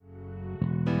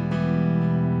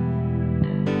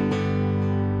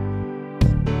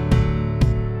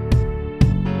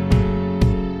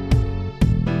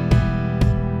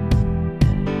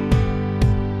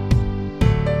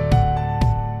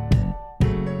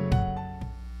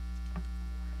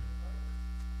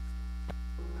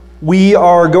We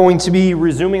are going to be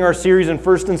resuming our series in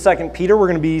 1st and 2nd Peter. We're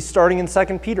going to be starting in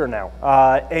 2nd Peter now.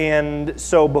 And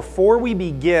so before we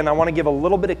begin, I want to give a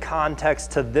little bit of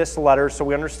context to this letter so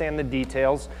we understand the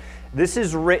details. This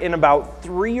is written about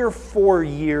 3 or 4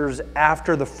 years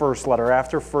after the first letter,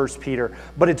 after 1st Peter,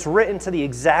 but it's written to the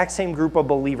exact same group of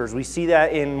believers. We see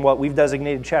that in what we've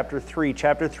designated chapter 3.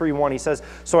 Chapter 3:1, he says,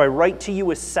 "So I write to you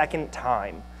a second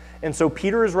time." And so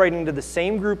Peter is writing to the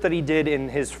same group that he did in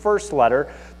his first letter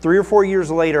 3 or 4 years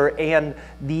later, and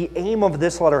the aim of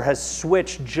this letter has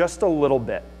switched just a little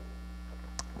bit.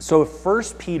 So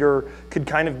 1 Peter could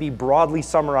kind of be broadly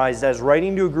summarized as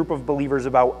writing to a group of believers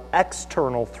about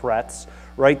external threats,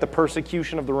 right? The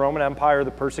persecution of the Roman Empire, the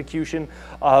persecution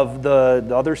of the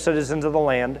other citizens of the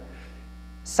land.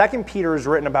 2 Peter is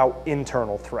written about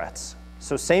internal threats.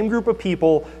 So same group of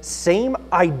people, same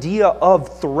idea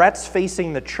of threats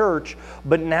facing the church,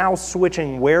 but now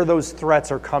switching where those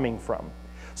threats are coming from.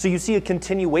 So you see a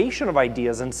continuation of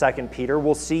ideas in 2 Peter.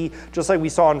 We'll see, just like we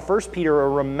saw in 1 Peter, a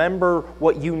remember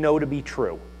what you know to be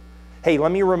true. Hey,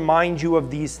 let me remind you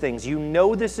of these things. You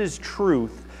know this is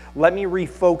truth. Let me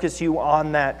refocus you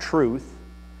on that truth.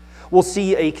 We'll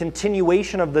see a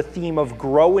continuation of the theme of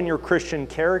grow in your Christian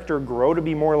character, grow to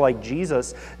be more like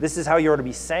Jesus. This is how you are to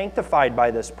be sanctified by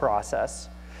this process.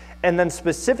 And then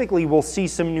specifically, we'll see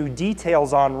some new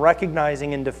details on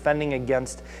recognizing and defending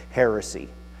against heresy.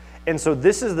 And so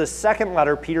this is the second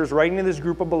letter Peter's writing to this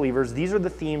group of believers. These are the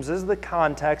themes, this is the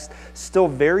context, still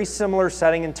very similar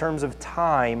setting in terms of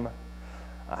time.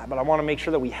 But I want to make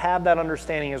sure that we have that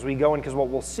understanding as we go in, because what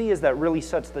we'll see is that really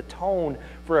sets the tone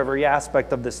for every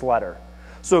aspect of this letter.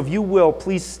 So if you will,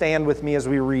 please stand with me as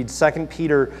we read 2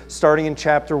 Peter, starting in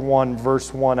chapter 1,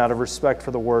 verse 1, out of respect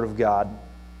for the Word of God.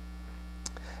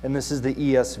 And this is the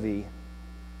ESV.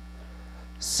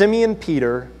 Simeon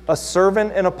Peter, a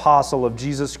servant and apostle of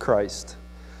Jesus Christ,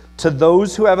 to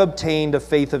those who have obtained a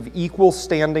faith of equal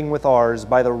standing with ours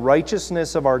by the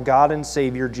righteousness of our God and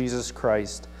Savior Jesus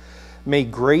Christ, may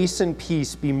grace and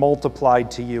peace be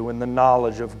multiplied to you in the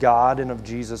knowledge of God and of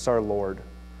Jesus our Lord.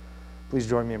 Please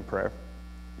join me in prayer.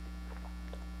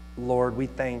 Lord, we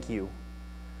thank you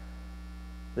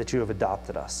that you have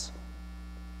adopted us,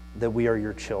 that we are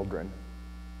your children,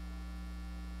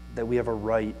 that we have a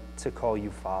right to call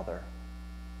you Father.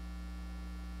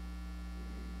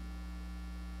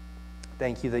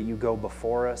 Thank you that you go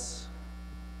before us,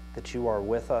 that you are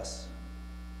with us.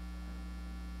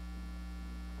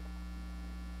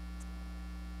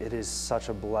 It is such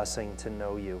a blessing to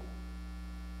know you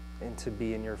and to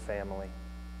be in your family.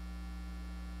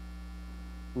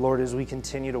 Lord, as we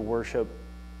continue to worship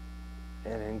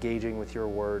and engaging with your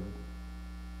word,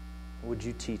 would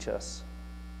you teach us?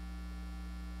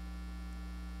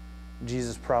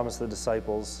 Jesus promised the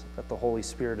disciples that the Holy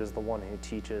Spirit is the one who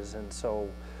teaches, and so,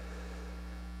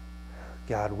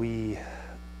 God, we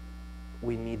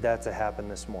need that to happen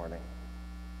this morning.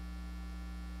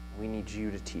 We need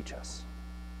you to teach us.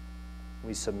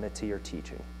 We submit to your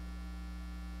teaching.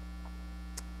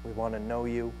 We want to know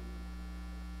you.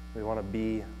 We want to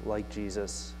be like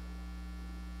Jesus.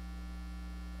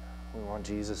 We want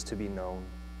Jesus to be known.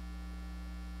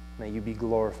 May you be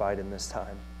glorified in this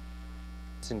time.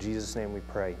 It's in Jesus' name we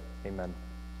pray. Amen.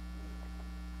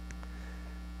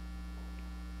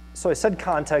 So I said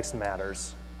context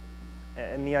matters.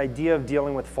 And the idea of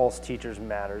dealing with false teachers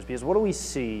matters, because what do we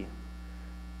see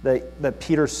that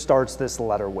Peter starts this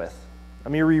letter with?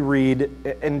 Let me reread,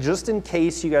 and just in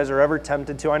case you guys are ever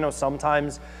tempted to, I know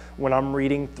sometimes when I'm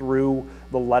reading through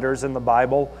the letters in the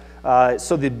Bible,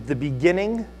 so the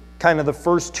beginning, kind of the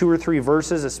first 2 or 3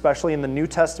 verses, especially in the New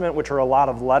Testament, which are a lot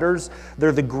of letters,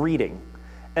 they're the greeting.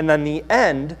 And then the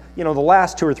end, the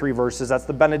last 2 or 3 verses, that's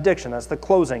the benediction, that's the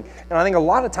closing. And I think a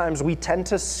lot of times we tend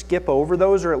to skip over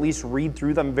those, or at least read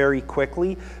through them very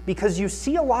quickly, because you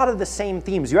see a lot of the same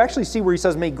themes. You actually see where he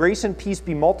says, may grace and peace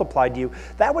be multiplied to you.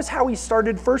 That was how he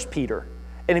started 1 Peter.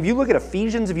 And if you look at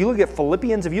Ephesians, if you look at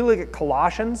Philippians, if you look at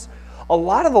Colossians, a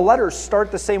lot of the letters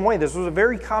start the same way. This was a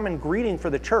very common greeting for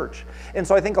the church. And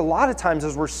so I think a lot of times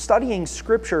as we're studying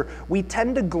Scripture, we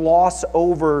tend to gloss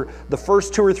over the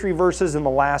first 2 or 3 verses and the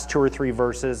last 2 or 3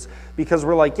 verses, because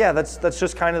we're like, yeah, that's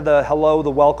just kind of the hello,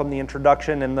 the welcome, the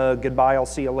introduction, and the goodbye, I'll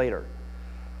see you later.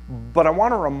 But I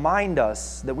want to remind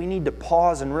us that we need to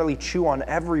pause and really chew on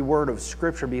every word of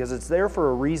Scripture, because it's there for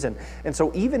a reason. And so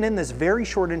even in this very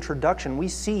short introduction, we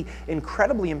see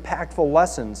incredibly impactful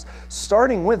lessons,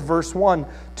 starting with verse 1,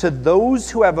 to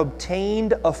those who have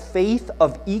obtained a faith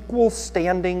of equal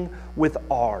standing with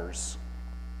ours.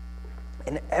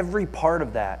 And every part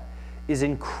of that is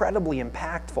incredibly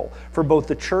impactful for both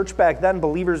the church back then,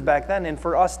 believers back then, and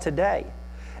for us today.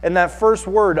 And that first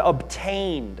word,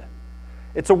 obtained,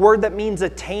 it's a word that means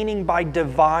attaining by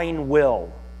divine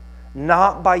will,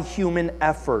 not by human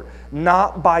effort,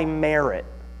 not by merit.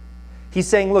 He's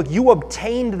saying, look, you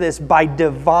obtained this by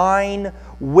divine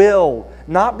will,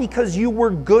 not because you were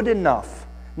good enough,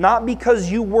 not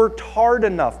because you worked hard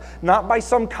enough, not by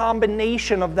some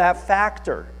combination of that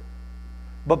factor,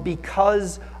 but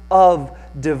because of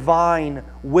divine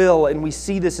will. And we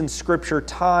see this in Scripture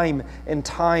time and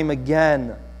time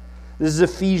again. This is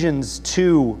Ephesians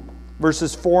 2,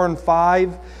 verses 4 and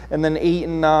 5, and then 8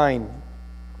 and 9.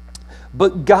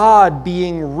 But God,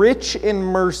 being rich in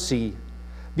mercy,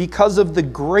 because of the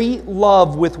great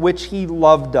love with which He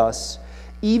loved us,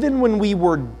 even when we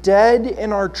were dead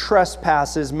in our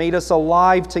trespasses, made us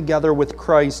alive together with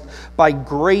Christ. By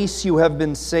grace you have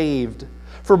been saved.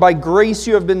 For by grace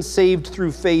you have been saved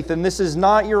through faith, and this is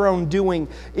not your own doing.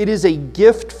 It is a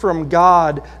gift from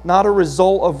God, not a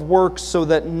result of works, so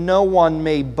that no one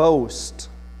may boast.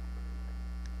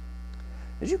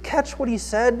 Did you catch what he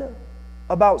said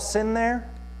about sin there?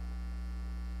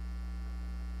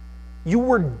 You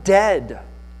were dead.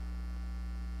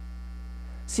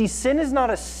 See, sin is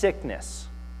not a sickness.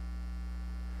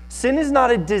 Sin is not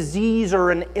a disease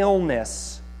or an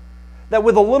illness that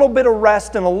with a little bit of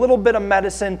rest and a little bit of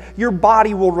medicine, your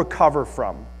body will recover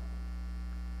from.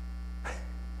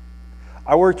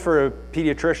 I worked for a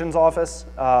pediatrician's office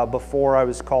before I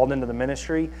was called into the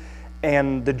ministry,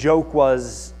 and the joke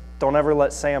was, don't ever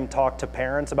let Sam talk to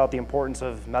parents about the importance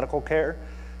of medical care,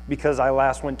 because I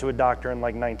last went to a doctor in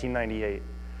like 1998.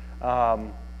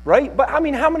 Right? But I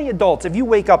mean, how many adults, if you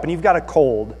wake up and you've got a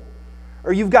cold,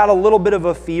 or you've got a little bit of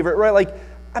a fever, right? Like,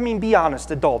 I mean, be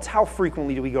honest, adults, how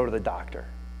frequently do we go to the doctor?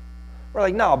 We're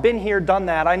like, no, been here, done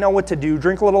that, I know what to do.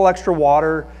 Drink a little extra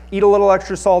water, eat a little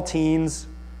extra saltines,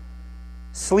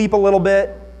 sleep a little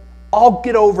bit. I'll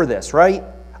get over this, right?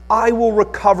 I will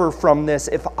recover from this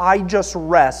if I just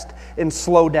rest and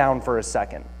slow down for a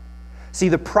second. See,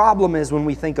 the problem is when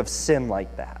we think of sin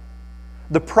like that.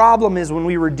 The problem is when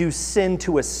we reduce sin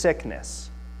to a sickness.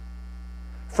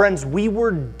 Friends, we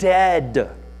were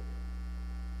dead.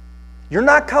 You're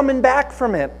not coming back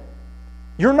from it.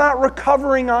 You're not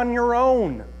recovering on your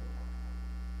own.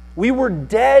 We were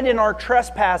dead in our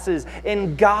trespasses,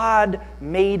 and God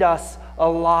made us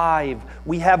alive.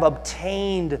 We have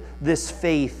obtained this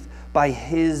faith by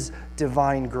His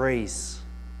divine grace.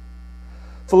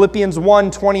 Philippians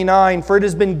 1:29, for it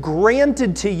has been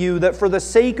granted to you that for the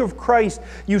sake of Christ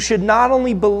you should not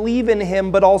only believe in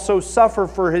Him, but also suffer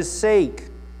for His sake.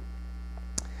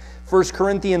 1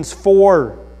 Corinthians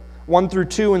 4, 1 through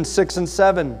 2 and 6 and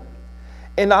 7.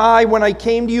 And I, when I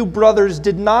came to you, brothers,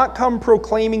 did not come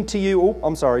proclaiming to you...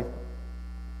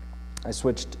 I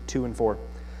switched 2 and 4.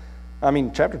 I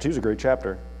mean, chapter 2 is a great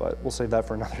chapter, but we'll save that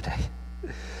for another day.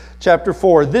 Chapter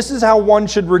 4, this is how one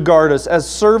should regard us, as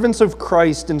servants of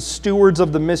Christ and stewards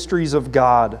of the mysteries of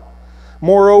God.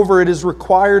 Moreover, it is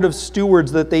required of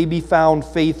stewards that they be found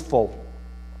faithful.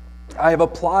 I have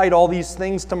applied all these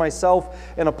things to myself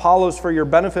and Apollos for your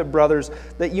benefit, brothers,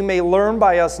 that you may learn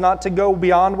by us not to go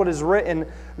beyond what is written,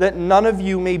 that none of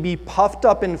you may be puffed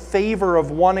up in favor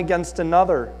of one against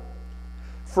another.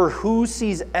 For who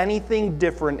sees anything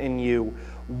different in you?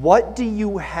 What do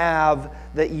you have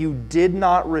that you did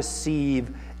not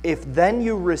receive? If then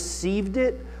you received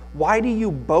it, why do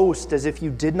you boast as if you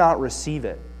did not receive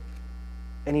it?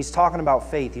 And he's talking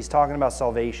about faith. He's talking about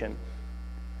salvation.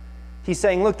 He's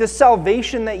saying, look, this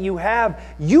salvation that you have,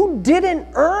 you didn't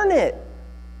earn it.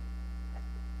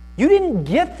 You didn't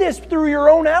get this through your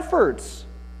own efforts.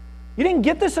 You didn't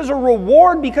get this as a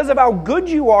reward because of how good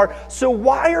you are. So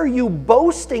why are you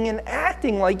boasting and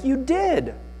acting like you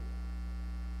did?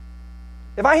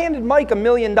 If I handed Mike $1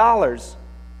 million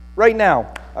right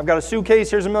now, I've got a suitcase,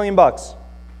 here's $1 million.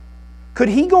 Could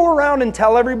he go around and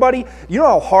tell everybody, you know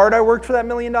how hard I worked for that $1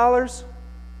 million?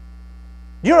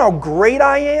 You know how great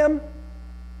I am?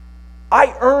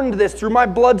 I earned this through my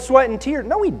blood, sweat, and tears.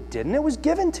 No, he didn't. It was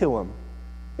given to him.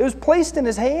 It was placed in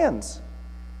his hands.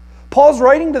 Paul's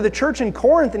writing to the church in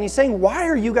Corinth, and he's saying, why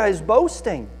are you guys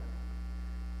boasting?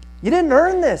 You didn't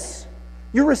earn this.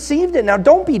 You received it. Now,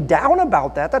 don't be down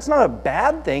about that. That's not a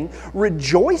bad thing.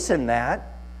 Rejoice in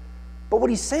that. But what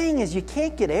he's saying is you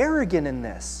can't get arrogant in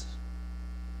this.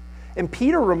 And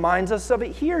Peter reminds us of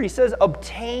it here. He says,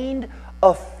 obtained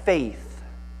of faith.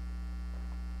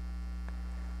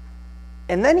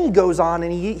 And then he goes on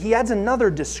and he adds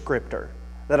another descriptor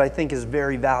that I think is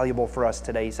very valuable for us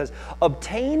today. He says,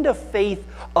 obtained a faith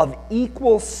of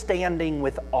equal standing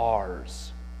with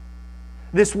ours.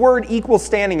 This word equal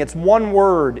standing, it's one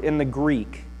word in the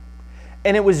Greek.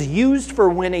 And it was used for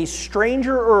when a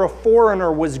stranger or a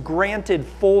foreigner was granted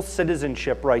full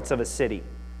citizenship rights of a city.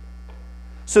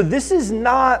 So this is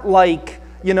not like,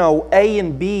 A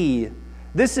and B.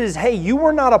 This is, hey, you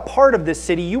were not a part of this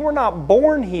city. You were not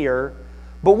born here,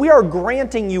 but we are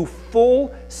granting you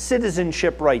full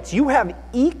citizenship rights. You have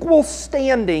equal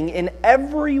standing in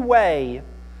every way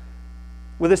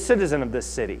with a citizen of this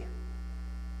city.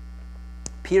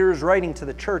 Peter is writing to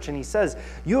the church and he says,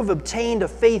 you have obtained a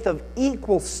faith of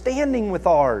equal standing with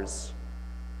ours.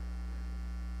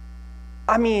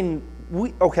 I mean, we're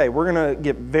going to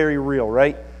get very real,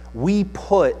 right? We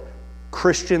put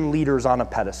Christian leaders on a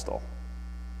pedestal.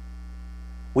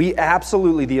 We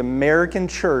absolutely, the American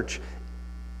church,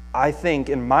 I think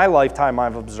in my lifetime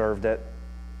I've observed it,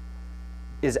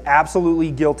 is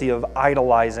absolutely guilty of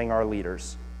idolizing our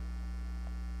leaders.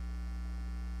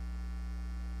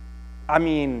 I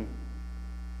mean,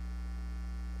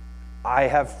 I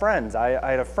have friends. I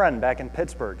had a friend back in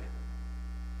Pittsburgh.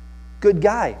 Good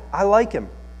guy. I like him.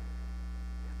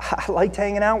 I liked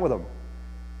hanging out with him.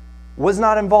 Was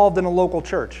not involved in a local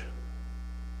church.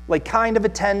 Like kind of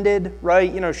attended,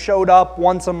 right? Showed up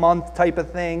once a month type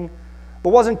of thing, but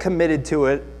wasn't committed to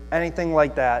it, anything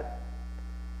like that.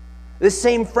 This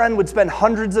same friend would spend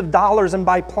hundreds of dollars and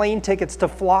buy plane tickets to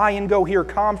fly and go hear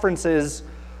conferences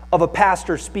of a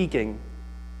pastor speaking.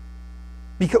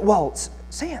 Because,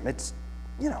 Sam, it's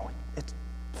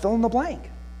fill in the blank.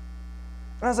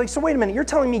 And I was like, so wait a minute, you're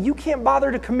telling me you can't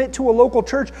bother to commit to a local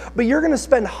church, but you're going to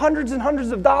spend hundreds and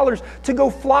hundreds of dollars to go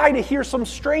fly to hear some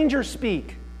stranger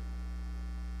speak.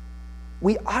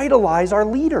 We idolize our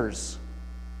leaders.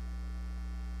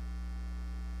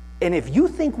 And if you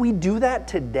think we do that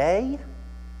today,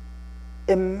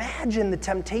 imagine the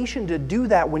temptation to do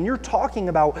that when you're talking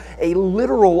about a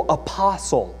literal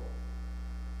apostle.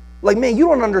 Like, man, you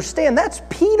don't understand. That's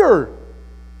Peter.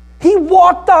 He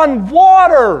walked on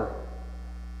water.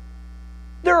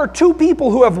 There are two people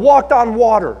who have walked on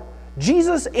water,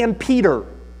 Jesus and Peter.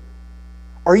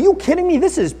 Are you kidding me?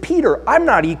 This is Peter. I'm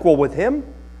not equal with him.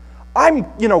 I'm,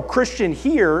 Christian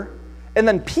here, and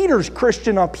then Peter's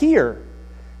Christian up here.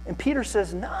 And Peter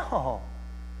says, no,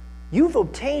 you've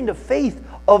obtained a faith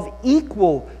of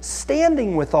equal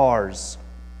standing with ours.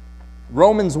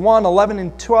 Romans 1:11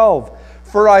 and 12.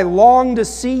 For I long to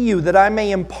see you, that I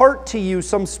may impart to you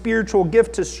some spiritual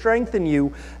gift to strengthen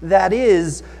you, that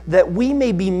is, that we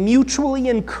may be mutually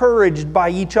encouraged by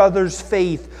each other's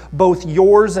faith, both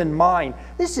yours and mine.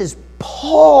 This is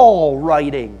Paul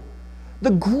writing,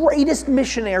 the greatest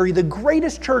missionary, the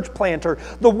greatest church planter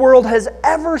the world has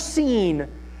ever seen.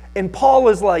 And Paul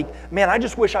is like, man, I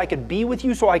just wish I could be with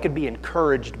you so I could be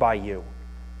encouraged by you.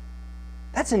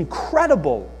 That's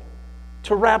incredible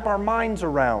to wrap our minds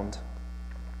around.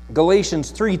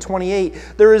 Galatians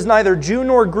 3:28, there is neither Jew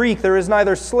nor Greek, there is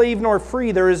neither slave nor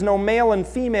free, there is no male and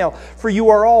female, for you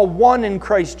are all one in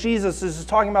Christ Jesus. This is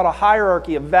talking about a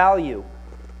hierarchy of value,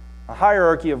 a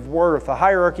hierarchy of worth, a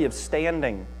hierarchy of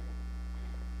standing.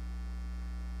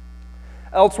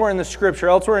 Elsewhere in the Scripture,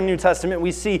 elsewhere in the New Testament,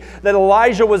 we see that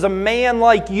Elijah was a man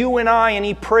like you and I, and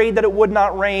he prayed that it would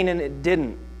not rain, and it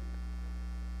didn't.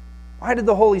 Why did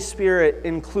the Holy Spirit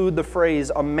include the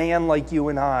phrase, a man like you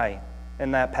and I,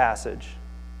 in that passage?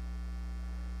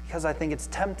 Because I think it's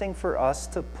tempting for us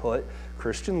to put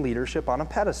Christian leadership on a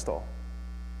pedestal.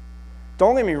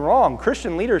 Don't get me wrong,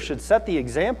 Christian leaders should set the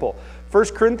example. 1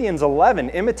 Corinthians 11,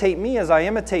 imitate me as I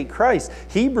imitate Christ.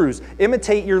 Hebrews,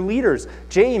 imitate your leaders.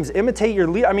 James, imitate your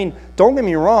leader. I mean, don't get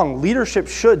me wrong, leadership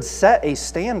should set a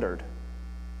standard.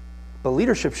 But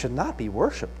leadership should not be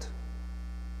worshiped.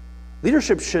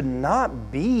 Leadership should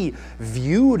not be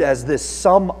viewed as this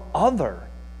some other.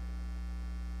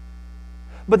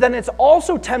 But then it's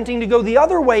also tempting to go the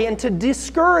other way and to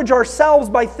discourage ourselves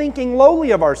by thinking lowly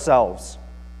of ourselves.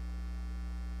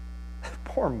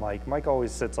 Poor Mike. Mike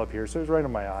always sits up here, so he's right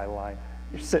on my eye line.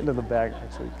 You're sitting in the back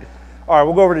next week. All right,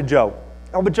 we'll go over to Joe.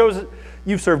 Oh, but Joe's,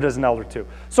 you've served as an elder too.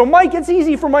 So Mike, it's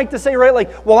easy for Mike to say, right,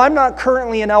 like, well, I'm not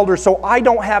currently an elder, so I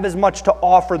don't have as much to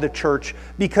offer the church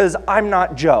because I'm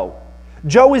not Joe.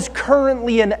 Joe is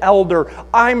currently an elder.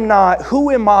 I'm not.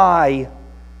 Who am I?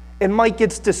 And Mike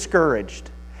gets discouraged.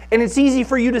 And it's easy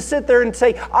for you to sit there and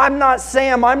say, I'm not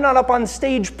Sam, I'm not up on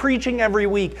stage preaching every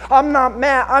week. I'm not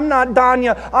Matt, I'm not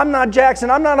Danya, I'm not Jackson,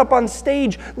 I'm not up on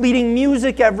stage leading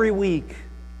music every week.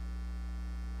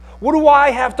 What do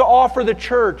I have to offer the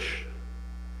church?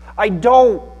 I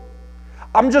don't.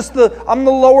 I'm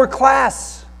the lower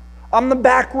class. I'm the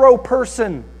back row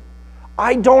person.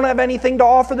 I don't have anything to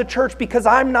offer the church because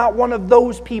I'm not one of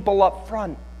those people up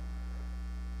front.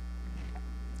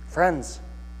 Friends,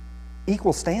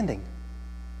 equal standing,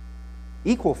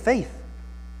 equal faith.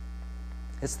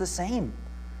 It's the same.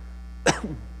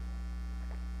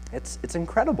 It's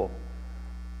incredible.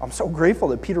 I'm so grateful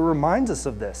that Peter reminds us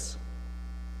of this.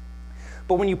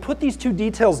 But when you put these two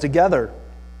details together,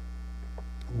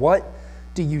 what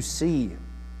do you see?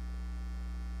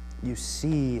 You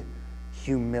see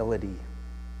humility.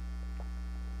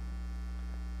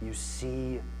 You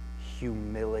see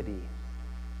humility.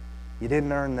 You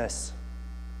didn't earn this.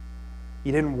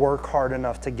 You didn't work hard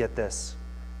enough to get this.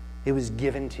 It was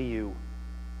given to you.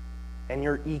 And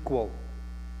you're equal.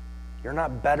 You're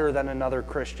not better than another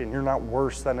Christian. You're not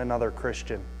worse than another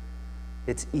Christian.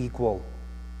 It's equal.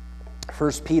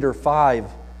 1 Peter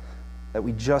 5 that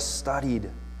we just studied.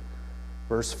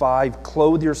 Verse 5,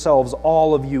 clothe yourselves,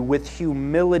 all of you, with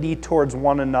humility towards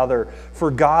one another. For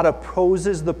God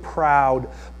opposes the proud,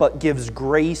 but gives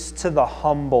grace to the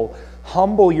humble.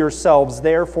 Humble yourselves,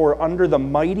 therefore, under the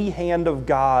mighty hand of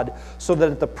God, so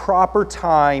that at the proper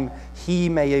time He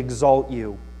may exalt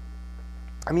you.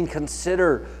 I mean,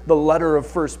 consider the letter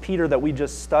of 1 Peter that we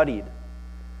just studied.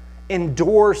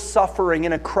 Endure suffering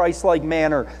in a Christ-like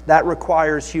manner. That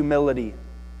requires humility.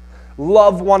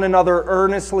 Love one another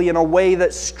earnestly in a way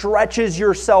that stretches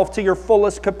yourself to your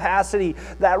fullest capacity.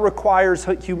 That requires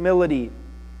humility.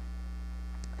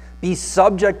 Be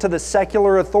subject to the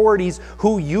secular authorities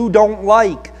who you don't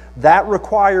like. That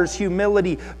requires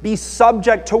humility. Be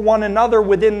subject to one another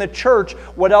within the church.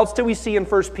 What else do we see in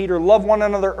 1 Peter? Love one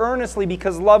another earnestly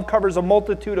because love covers a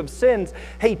multitude of sins.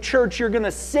 Hey, church, you're going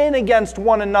to sin against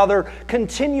one another.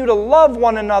 Continue to love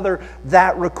one another.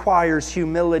 That requires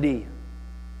humility.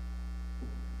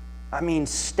 I mean,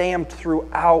 stamped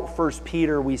throughout 1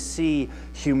 Peter, we see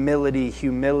humility,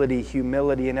 humility,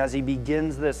 humility. And as he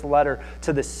begins this letter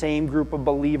to the same group of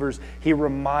believers, he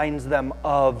reminds them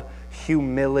of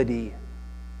humility.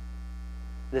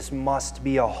 This must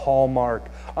be a hallmark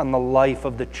on the life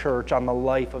of the church, on the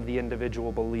life of the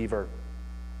individual believer.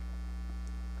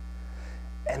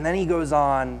 And then he goes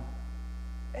on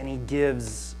and he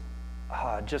gives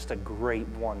just a great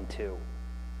one, too.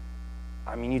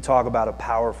 I mean, you talk about a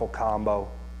powerful combo.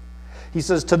 He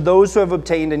says, to those who have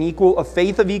obtained a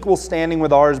faith of equal standing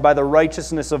with ours by the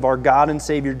righteousness of our God and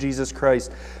Savior Jesus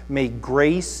Christ, may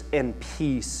grace and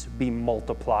peace be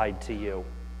multiplied to you.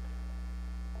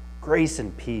 Grace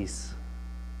and peace.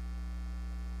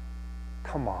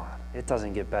 Come on, it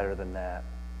doesn't get better than that.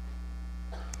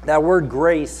 That word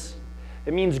grace,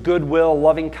 it means goodwill,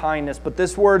 loving kindness, but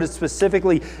this word is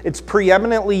specifically, it's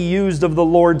preeminently used of the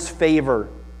Lord's favor.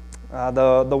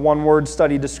 The one-word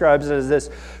study describes it as this: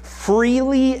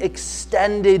 freely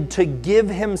extended to give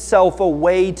himself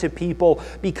away to people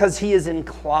because he is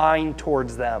inclined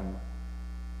towards them.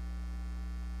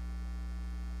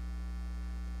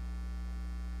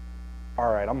 All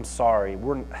right, I'm sorry.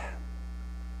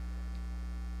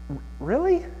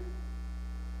 Really?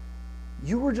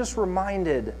 You were just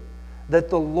reminded that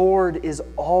the Lord is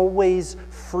always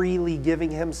freely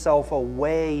giving himself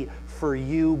away for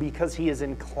you because he is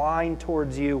inclined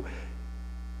towards you.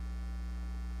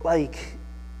 Like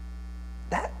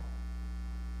that.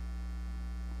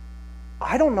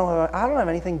 I don't have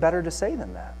anything better to say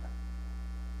than that.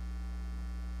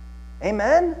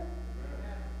 Amen?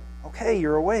 Okay,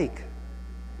 you're awake.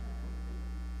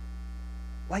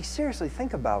 Like, seriously,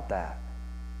 think about that.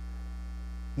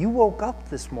 You woke up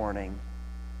this morning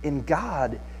and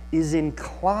God is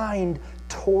inclined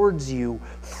towards you,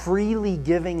 freely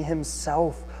giving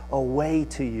himself away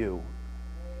to you.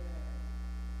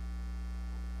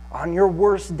 On your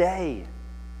worst day,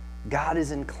 God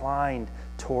is inclined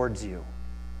towards you.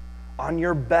 On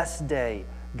your best day,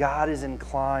 God is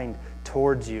inclined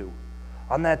towards you.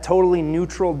 On that totally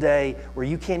neutral day where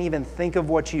you can't even think of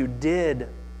what you did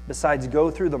besides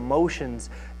go through the motions,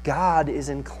 God is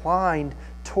inclined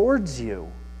towards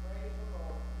you.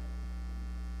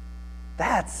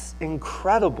 That's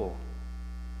incredible.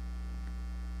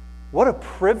 What a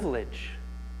privilege.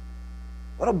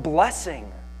 What a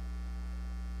blessing.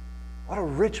 What a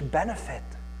rich benefit.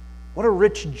 What a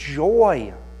rich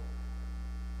joy.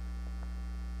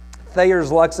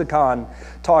 Thayer's lexicon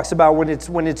talks about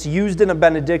when it's used in a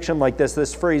benediction like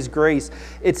this phrase grace,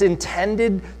 it's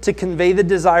intended to convey the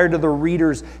desire to the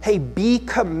readers, hey, be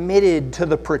committed to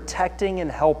the protecting and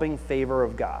helping favor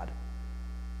of God.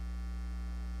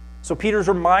 So Peter's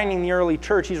reminding the early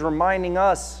church, he's reminding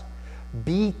us,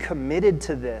 be committed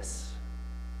to this.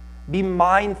 Be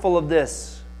mindful of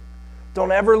this.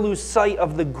 Don't ever lose sight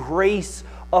of the grace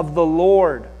of the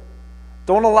Lord.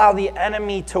 Don't allow the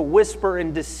enemy to whisper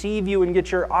and deceive you and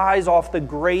get your eyes off the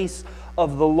grace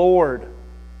of the Lord.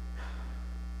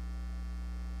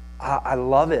 I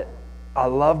love it. I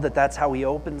love that that's how he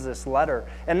opens this letter.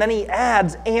 And then he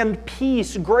adds, and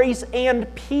peace, grace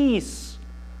and peace.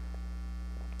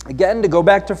 Again, to go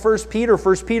back to 1 Peter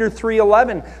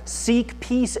 3:11, seek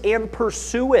peace and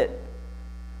pursue it.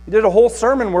 We did a whole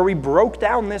sermon where we broke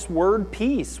down this word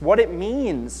peace, what it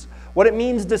means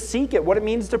to seek it, what it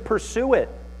means to pursue it.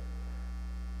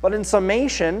 But in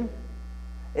summation,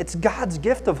 it's God's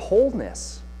gift of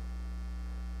wholeness.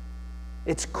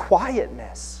 It's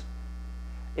quietness.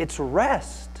 It's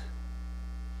rest.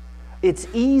 It's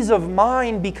ease of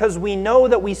mind because we know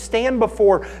that we stand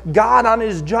before God on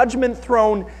his judgment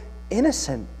throne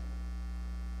innocent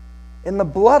in the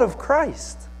blood of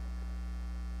Christ.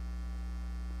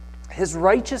 His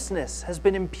righteousness has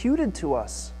been imputed to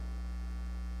us.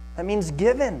 That means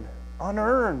given,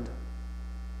 unearned.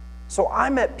 So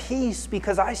I'm at peace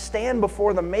because I stand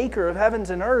before the maker of heavens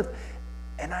and earth,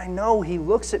 and I know he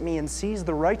looks at me and sees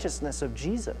the righteousness of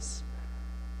Jesus.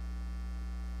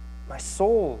 My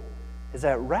soul is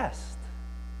at rest.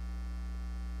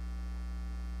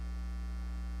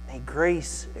 May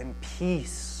grace and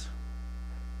peace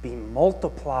be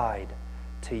multiplied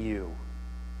to you.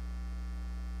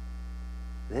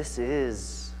 This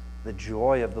is the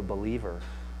joy of the believer,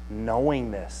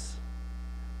 knowing this,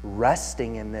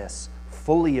 resting in this,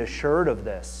 fully assured of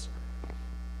this.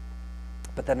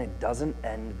 But then it doesn't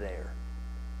end there.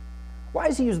 Why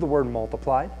does he use the word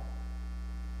multiplied?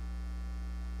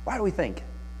 Why do we think?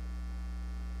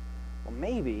 Well,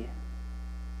 maybe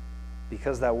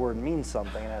because that word means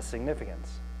something and has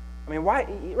significance. I mean, why,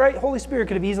 right? Holy Spirit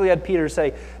could have easily had Peter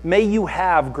say, may you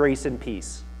have grace and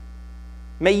peace.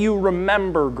 May you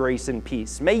remember grace and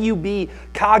peace. May you be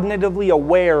cognitively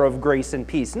aware of grace and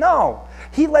peace. No,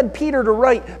 he led Peter to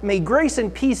write, may grace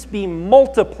and peace be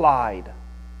multiplied.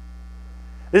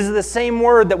 This is the same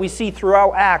word that we see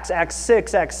throughout Acts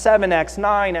 6, Acts 7, Acts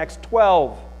 9, Acts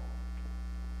 12.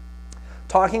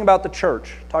 Talking about the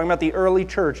church, talking about the early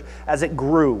church as it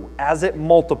grew, as it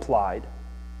multiplied.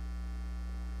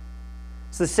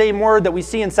 It's the same word that we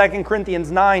see in 2 Corinthians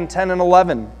 9, 10, and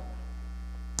 11.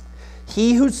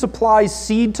 He who supplies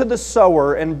seed to the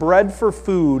sower and bread for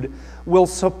food will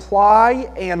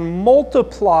supply and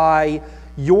multiply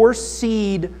your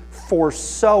seed for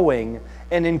sowing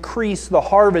and increase the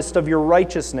harvest of your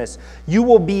righteousness. You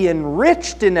will be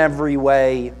enriched in every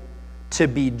way to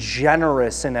be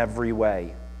generous in every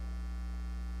way.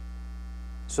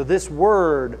 So this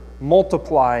word,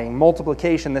 multiplying,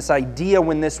 multiplication, this idea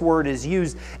when this word is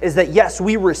used is that yes,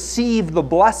 we receive the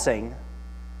blessing,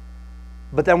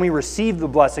 but then we receive the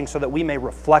blessing so that we may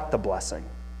reflect the blessing.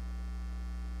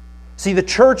 See, the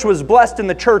church was blessed and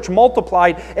the church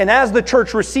multiplied, and as the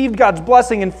church received God's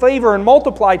blessing and favor and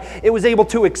multiplied, it was able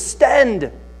to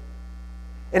extend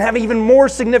and have even more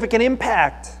significant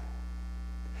impact.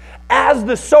 As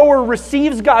the sower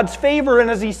receives God's favor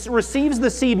and as he receives the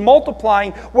seed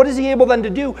multiplying, what is he able then to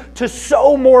do? To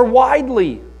sow more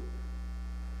widely.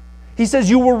 He says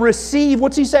you will receive,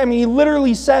 what's he saying? I mean, he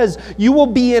literally says you will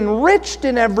be enriched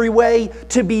in every way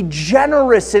to be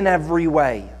generous in every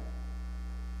way.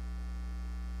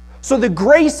 So the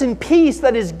grace and peace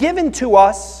that is given to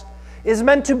us is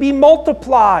meant to be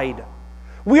multiplied.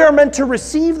 We are meant to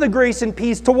receive the grace and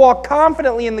peace, to walk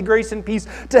confidently in the grace and peace,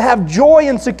 to have joy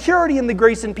and security in the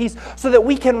grace and peace, so that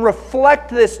we can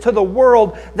reflect this to the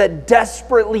world that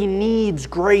desperately needs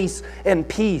grace and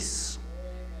peace.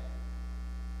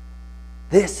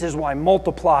 This is why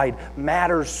multiplied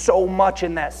matters so much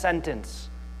in that sentence.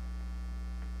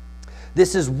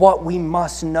 This is what we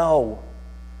must know.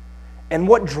 And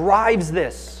what drives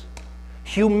this?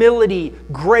 Humility,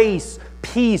 grace,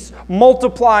 peace,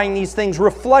 multiplying these things,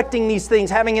 reflecting these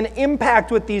things, having an impact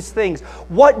with these things.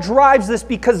 What drives this?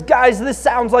 Because, guys, this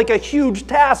sounds like a huge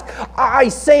task. I,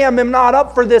 Sam, am not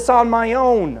up for this on my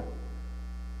own.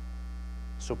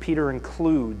 So Peter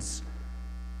includes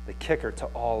the kicker to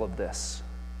all of this.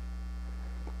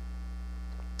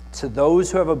 To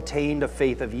those who have obtained a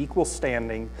faith of equal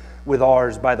standing with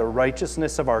ours by the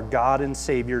righteousness of our God and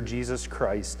Savior Jesus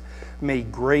Christ, may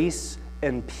grace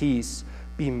and peace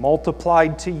be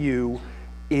multiplied to you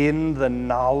in the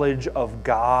knowledge of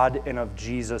God and of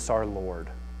Jesus our Lord.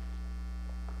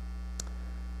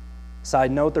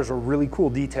 Side note, there's a really cool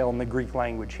detail in the Greek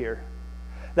language here.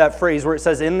 That phrase where it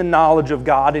says, in the knowledge of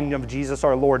God and of Jesus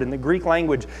our Lord. In the Greek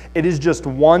language, it is just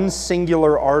one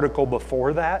singular article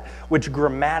before that, which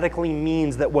grammatically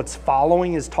means that what's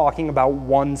following is talking about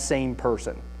one same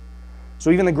person. So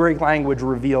even the Greek language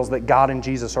reveals that God and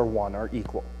Jesus are one, are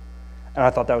equal. And I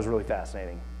thought that was really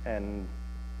fascinating. And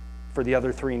for the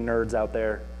other three nerds out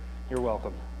there, you're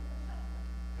welcome.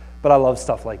 But I love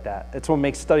stuff like that. It's what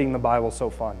makes studying the Bible so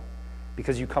fun.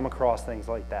 because you come across things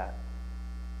like that.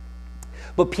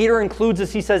 But Peter includes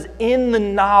this. He says, in the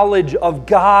knowledge of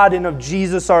God and of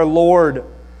Jesus our Lord.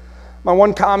 My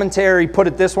one commentary put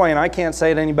it this way, and I can't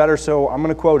say it any better, so I'm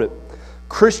going to quote it.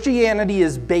 Christianity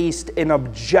is based in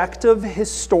objective,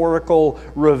 historical,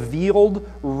 revealed,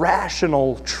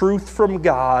 rational truth from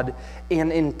God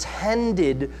and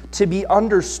intended to be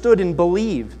understood and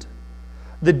believed.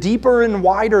 The deeper and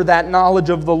wider that knowledge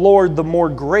of the Lord, the more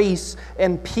grace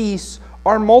and peace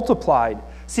are multiplied.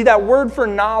 See, that word for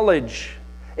knowledge,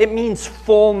 it means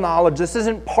full knowledge. This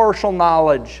isn't partial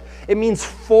knowledge. It means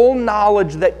full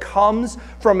knowledge that comes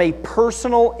from a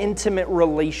personal, intimate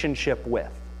relationship with.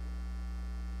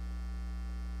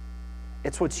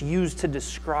 It's what's used to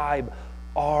describe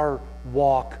our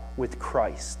walk with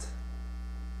Christ.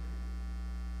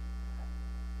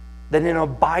 Then in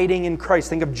abiding in Christ,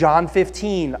 think of John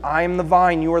 15. I am the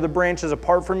vine, you are the branches.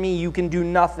 Apart from me, you can do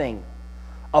nothing.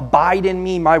 Abide in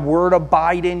me, my word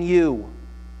abide in you.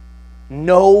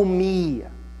 Know me.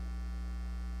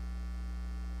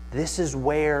 This is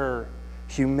where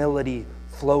humility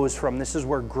flows from. This is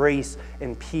where grace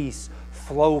and peace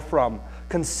flow from.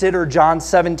 Consider John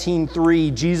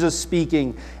 17:3, Jesus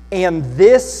speaking, and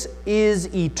this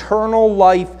is eternal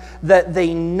life, that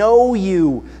they know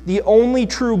you, the only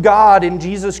true God, in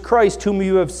Jesus Christ, whom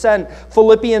you have sent.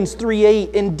 Philippians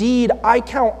 3:8, indeed, I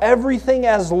count everything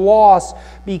as loss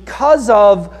because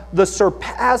of the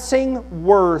surpassing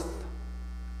worth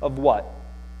of what?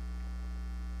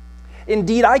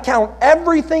 Indeed, I count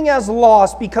everything as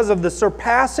loss because of the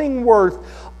surpassing worth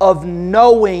of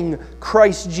knowing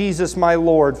Christ Jesus my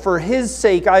Lord. For his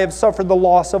sake I have suffered the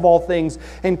loss of all things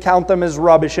and count them as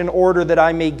rubbish in order that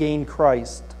I may gain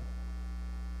Christ.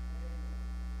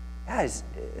 Guys,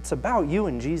 it's about you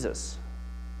and Jesus.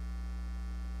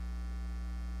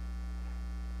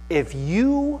 If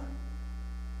you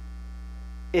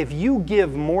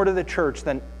give more to the church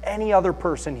than any other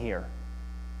person here,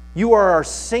 you are our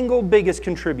single biggest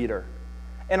contributor.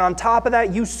 And on top of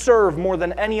that, you serve more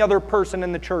than any other person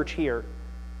in the church here.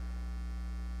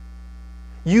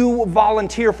 You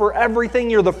volunteer for everything.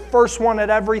 You're the first one at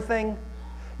everything.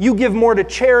 You give more to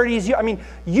charities.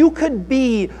 You could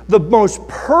be the most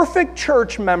perfect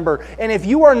church member, and if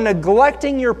you are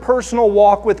neglecting your personal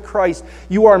walk with Christ,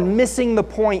 you are missing the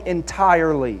point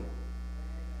entirely.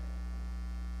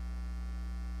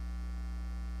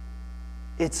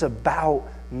 It's about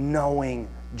knowing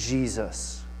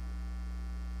Jesus.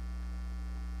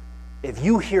 If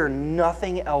you hear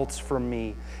nothing else from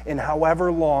me in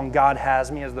however long God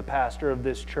has me as the pastor of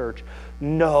this church,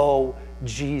 know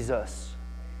Jesus.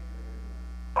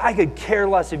 I could care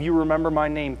less if you remember my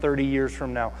name 30 years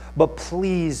from now, but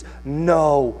please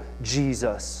know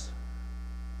Jesus.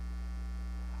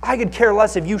 I could care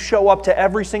less if you show up to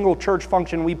every single church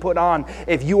function we put on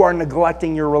if you are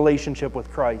neglecting your relationship with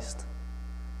Christ.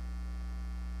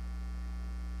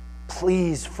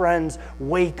 Please, friends,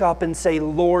 wake up and say,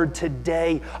 Lord,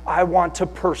 today I want to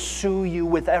pursue you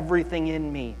with everything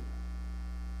in me.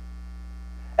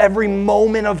 Every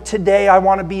moment of today, I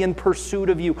want to be in pursuit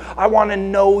of you. I want to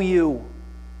know you.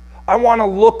 I want to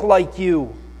look like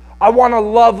you. I want to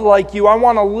love like you. I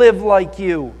want to live like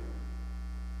you.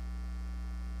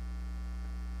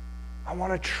 I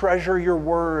want to treasure your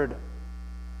word.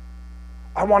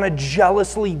 I want to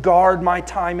jealously guard my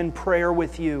time in prayer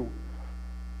with you.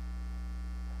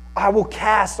 I will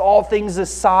cast all things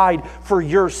aside for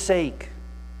your sake.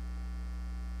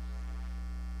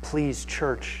 Please,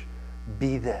 church,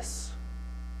 be this.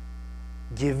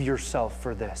 Give yourself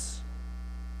for this.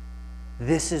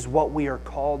 This is what we are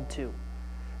called to.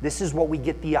 This is what we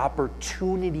get the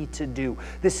opportunity to do.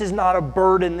 This is not a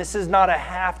burden. This is not a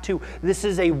have to. This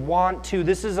is a want to.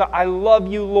 This is a I love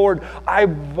you, Lord. I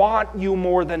want you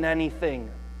more than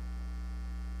anything.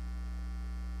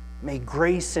 May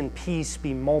grace and peace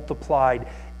be multiplied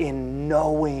in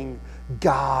knowing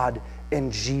God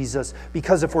and Jesus.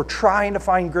 Because if we're trying to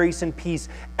find grace and peace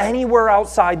anywhere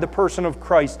outside the person of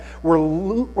Christ, we're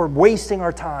wasting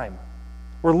our time.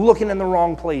 We're looking in the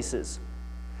wrong places.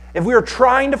 If we are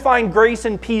trying to find grace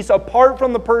and peace apart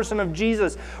from the person of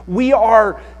Jesus, we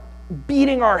are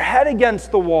beating our head against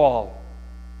the wall.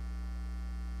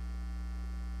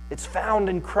 It's found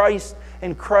in Christ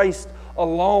and Christ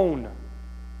alone.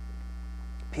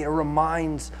 Peter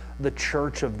reminds the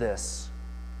church of this.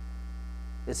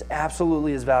 It's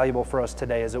absolutely as valuable for us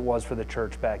today as it was for the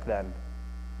church back then.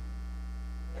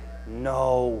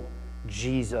 Know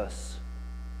Jesus.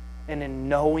 And in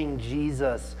knowing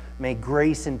Jesus, may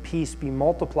grace and peace be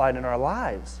multiplied in our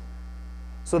lives.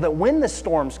 So that when the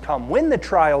storms come, when the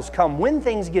trials come, when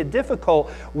things get difficult,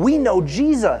 we know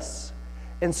Jesus.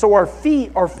 And so our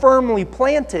feet are firmly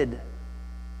planted,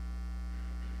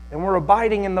 and we're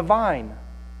abiding in the vine.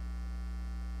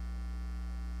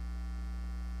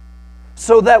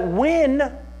 So that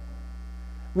when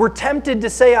we're tempted to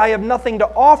say, I have nothing to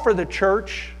offer the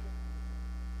church,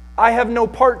 I have no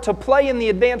part to play in the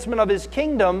advancement of His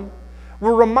kingdom,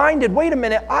 we're reminded, wait a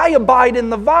minute, I abide in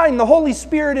the vine. The Holy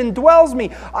Spirit indwells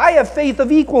me. I have faith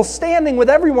of equal standing with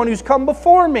everyone who's come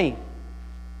before me.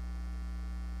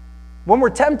 When we're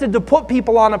tempted to put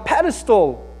people on a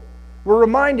pedestal, we're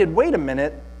reminded, wait a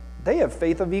minute, they have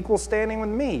faith of equal standing with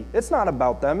me. It's not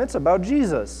about them, it's about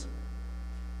Jesus.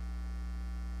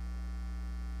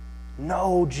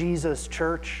 No, Jesus,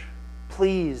 church,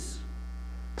 please,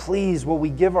 please, will we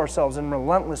give ourselves in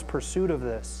relentless pursuit of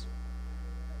this?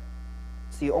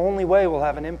 It's the only way we'll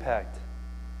have an impact.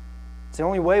 It's the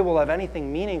only way we'll have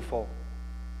anything meaningful.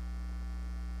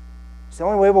 It's the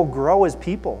only way we'll grow as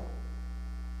people.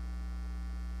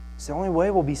 It's the only way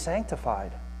we'll be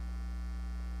sanctified,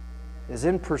 is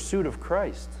in pursuit of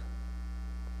Christ.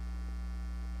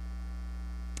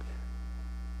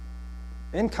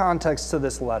 In context to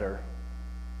this letter,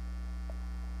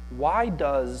 why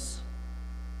does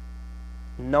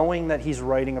knowing that he's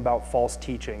writing about false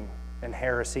teaching and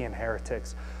heresy and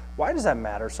heretics, why does that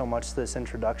matter so much to this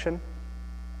introduction?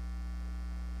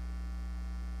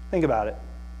 Think about it.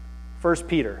 1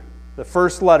 Peter, the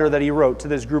first letter that he wrote to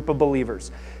this group of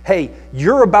believers. Hey,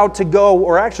 you're about to go,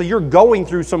 or actually you're going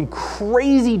through some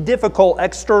crazy difficult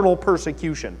external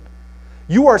persecution.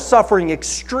 You are suffering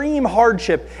extreme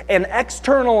hardship and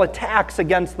external attacks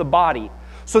against the body.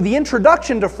 So the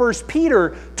introduction to 1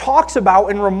 Peter talks about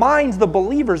and reminds the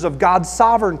believers of God's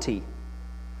sovereignty.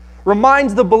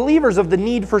 Reminds the believers of the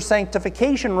need for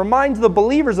sanctification. Reminds the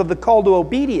believers of the call to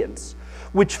obedience,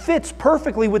 which fits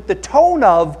perfectly with the tone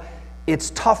of, it's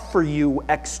tough for you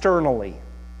externally.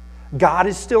 God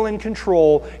is still in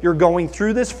control. You're going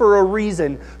through this for a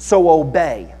reason, so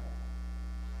obey.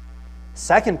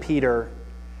 2 Peter,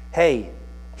 hey,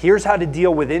 here's how to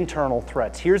deal with internal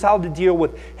threats. Here's how to deal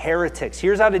with heretics.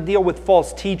 Here's how to deal with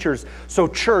false teachers. So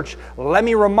church, let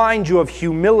me remind you of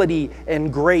humility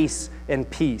and grace and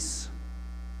peace.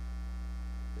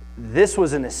 This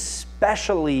was an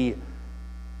especially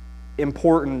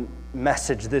important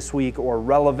message this week, or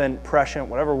relevant, prescient,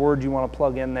 whatever word you want to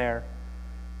plug in there,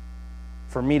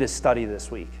 for me to study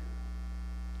this week.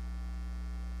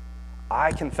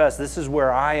 I confess this is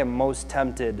where I am most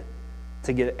tempted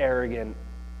to get arrogant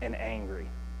and angry.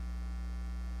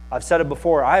 I've said it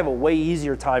before, I have a way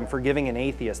easier time forgiving an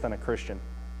atheist than a Christian.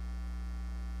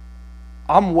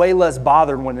 I'm way less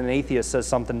bothered when an atheist says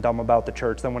something dumb about the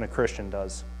church than when a Christian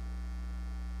does.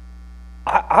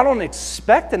 I don't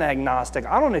expect an agnostic,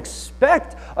 I don't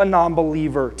expect a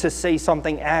non-believer to say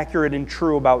something accurate and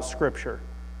true about Scripture.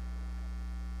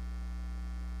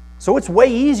 So it's way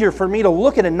easier for me to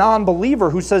look at a non-believer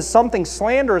who says something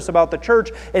slanderous about the church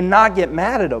and not get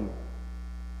mad at him.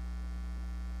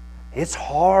 It's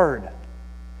hard.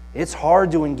 It's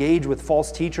hard to engage with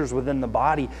false teachers within the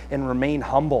body and remain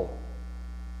humble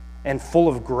and full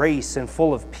of grace and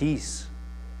full of peace.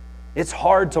 It's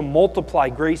hard to multiply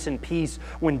grace and peace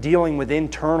when dealing with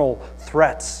internal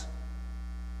threats.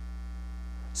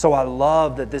 So I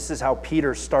love that this is how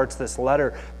Peter starts this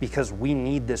letter, because we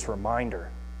need this reminder.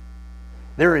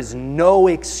 There is no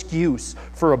excuse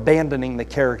for abandoning the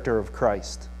character of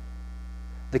Christ.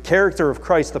 The character of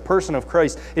Christ, the person of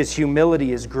Christ, is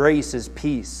humility, is grace, is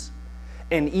peace.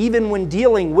 And even when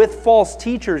dealing with false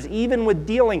teachers, even with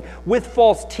dealing with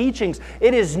false teachings,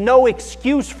 it is no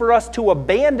excuse for us to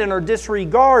abandon or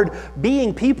disregard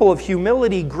being people of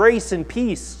humility, grace, and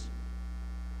peace,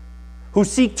 who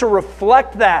seek to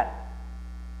reflect that,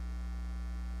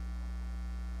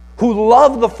 who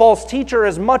love the false teacher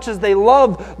as much as they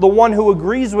love the one who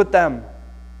agrees with them.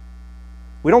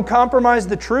 We don't compromise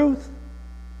the truth.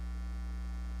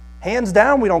 Hands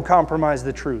down, we don't compromise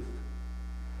the truth.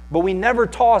 But we never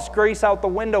toss grace out the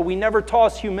window. We never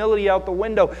toss humility out the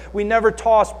window. We never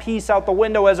toss peace out the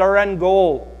window as our end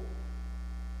goal.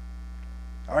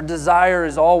 Our desire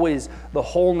is always the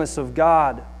wholeness of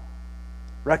God,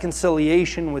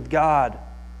 reconciliation with God,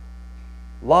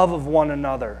 love of one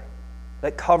another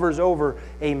that covers over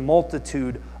a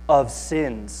multitude of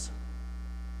sins.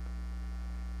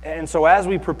 And so as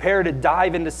we prepare to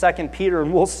dive into 2 Peter,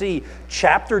 and we'll see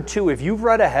chapter 2, if you've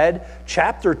read ahead,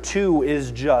 chapter 2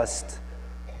 is just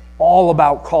all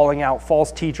about calling out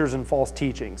false teachers and false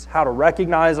teachings, how to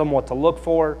recognize them, what to look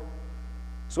for.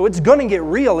 So it's going to get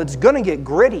real, it's going to get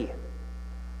gritty.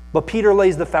 But Peter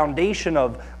lays the foundation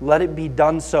of let it be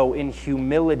done so in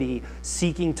humility,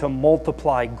 seeking to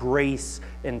multiply grace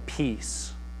and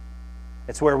peace.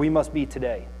 It's where we must be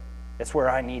today. It's where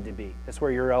I need to be. It's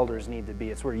where your elders need to be.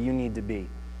 It's where you need to be.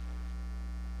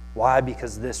 Why?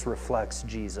 Because this reflects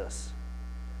Jesus.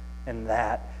 And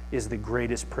that is the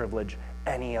greatest privilege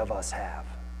any of us have.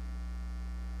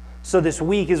 So this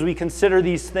week, as we consider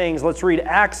these things, let's read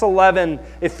Acts 11,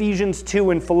 Ephesians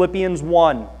 2, and Philippians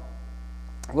 1.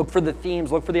 Look for the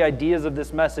themes, look for the ideas of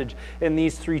this message in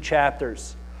these 3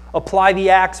 chapters. Apply the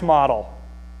Acts model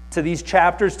to these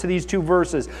chapters, to these 2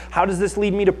 verses. How does this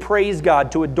lead me to praise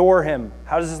God, to adore Him?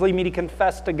 How does this lead me to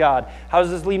confess to God? How does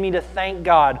this lead me to thank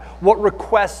God? What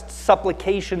requests,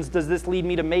 supplications does this lead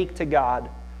me to make to God?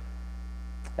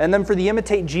 And then for the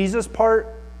imitate Jesus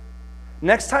part,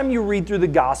 next time you read through the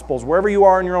Gospels, wherever you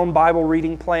are in your own Bible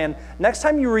reading plan, next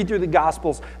time you read through the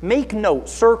Gospels, make note,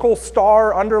 circle,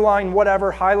 star, underline,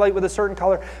 whatever, highlight with a certain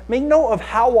color. Make note of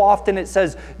how often it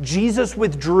says Jesus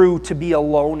withdrew to be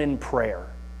alone in prayer.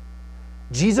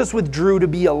 Jesus withdrew to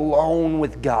be alone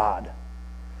with God.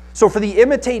 So for the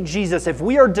imitate Jesus, if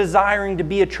we are desiring to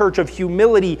be a church of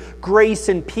humility, grace,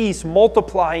 and peace,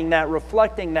 multiplying that,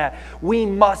 reflecting that, we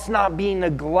must not be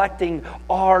neglecting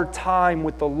our time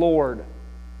with the Lord.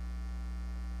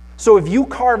 So if you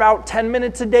carve out 10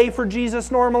 minutes a day for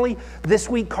Jesus normally, this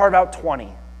week carve out 20.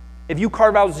 If you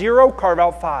carve out 0, carve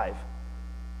out 5.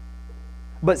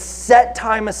 But set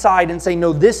time aside and say,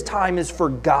 no, this time is for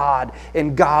God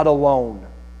and God alone.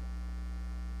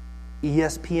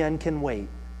 ESPN can wait.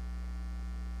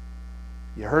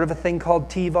 You heard of a thing called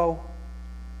TiVo?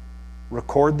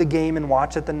 Record the game and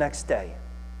watch it the next day.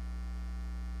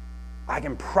 I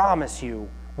can promise you,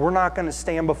 we're not going to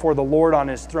stand before the Lord on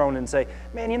His throne and say,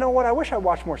 man, you know what? I wish I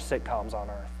watched more sitcoms on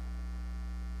earth.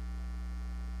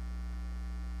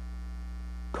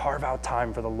 Carve out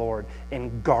time for the Lord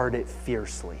and guard it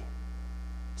fiercely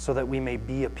so that we may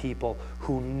be a people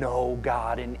who know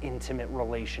God in intimate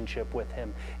relationship with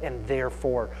Him and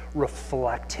therefore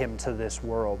reflect Him to this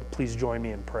world. Please join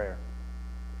me in prayer.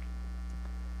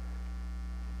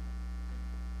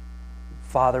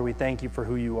 Father, we thank You for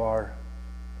who You are.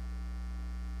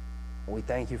 We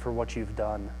thank You for what You've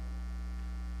done.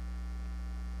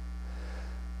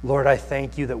 Lord, I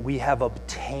thank You that we have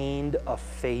obtained a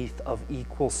faith of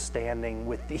equal standing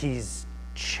with these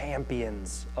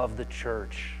champions of the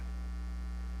church.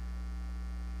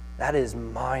 That is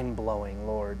mind-blowing,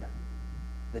 Lord,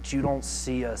 that You don't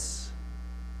see us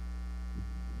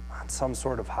on some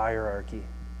sort of hierarchy.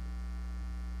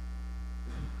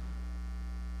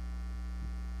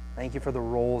 Thank You for the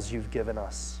roles You've given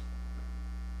us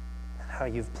and how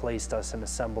You've placed us and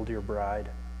assembled Your bride.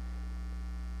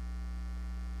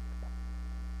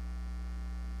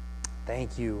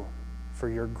 Thank You for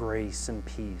Your grace and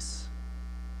peace.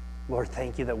 Lord,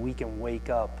 thank You that we can wake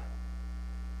up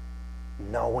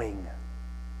knowing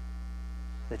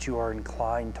that You are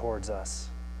inclined towards us,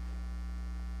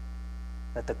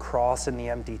 that the cross and the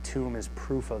empty tomb is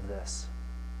proof of this,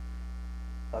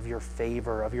 of Your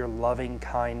favor, of Your loving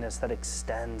kindness that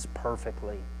extends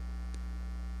perfectly.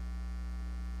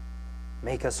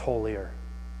 Make us holier.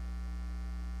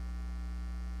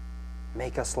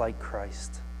 Make us like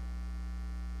Christ.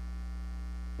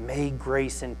 May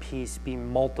grace and peace be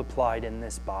multiplied in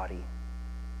this body.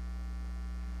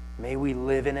 May we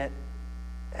live in it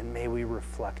and may we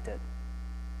reflect it.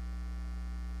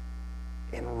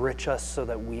 Enrich us so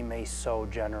that we may sow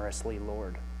generously,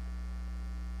 Lord.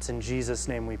 It's in Jesus'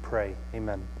 name we pray.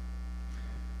 Amen.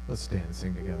 Let's stand and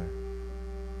sing together.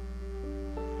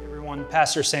 Hey everyone,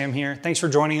 Pastor Sam here. Thanks for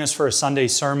joining us for a Sunday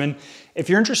sermon. If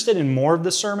you're interested in more of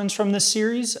the sermons from this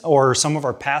series or some of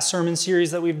our past sermon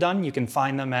series that we've done, you can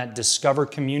find them at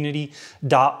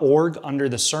discovercommunity.org under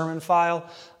the sermon file.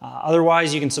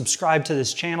 Otherwise, you can subscribe to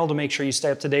this channel to make sure you stay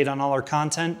up to date on all our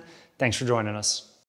content. Thanks for joining us.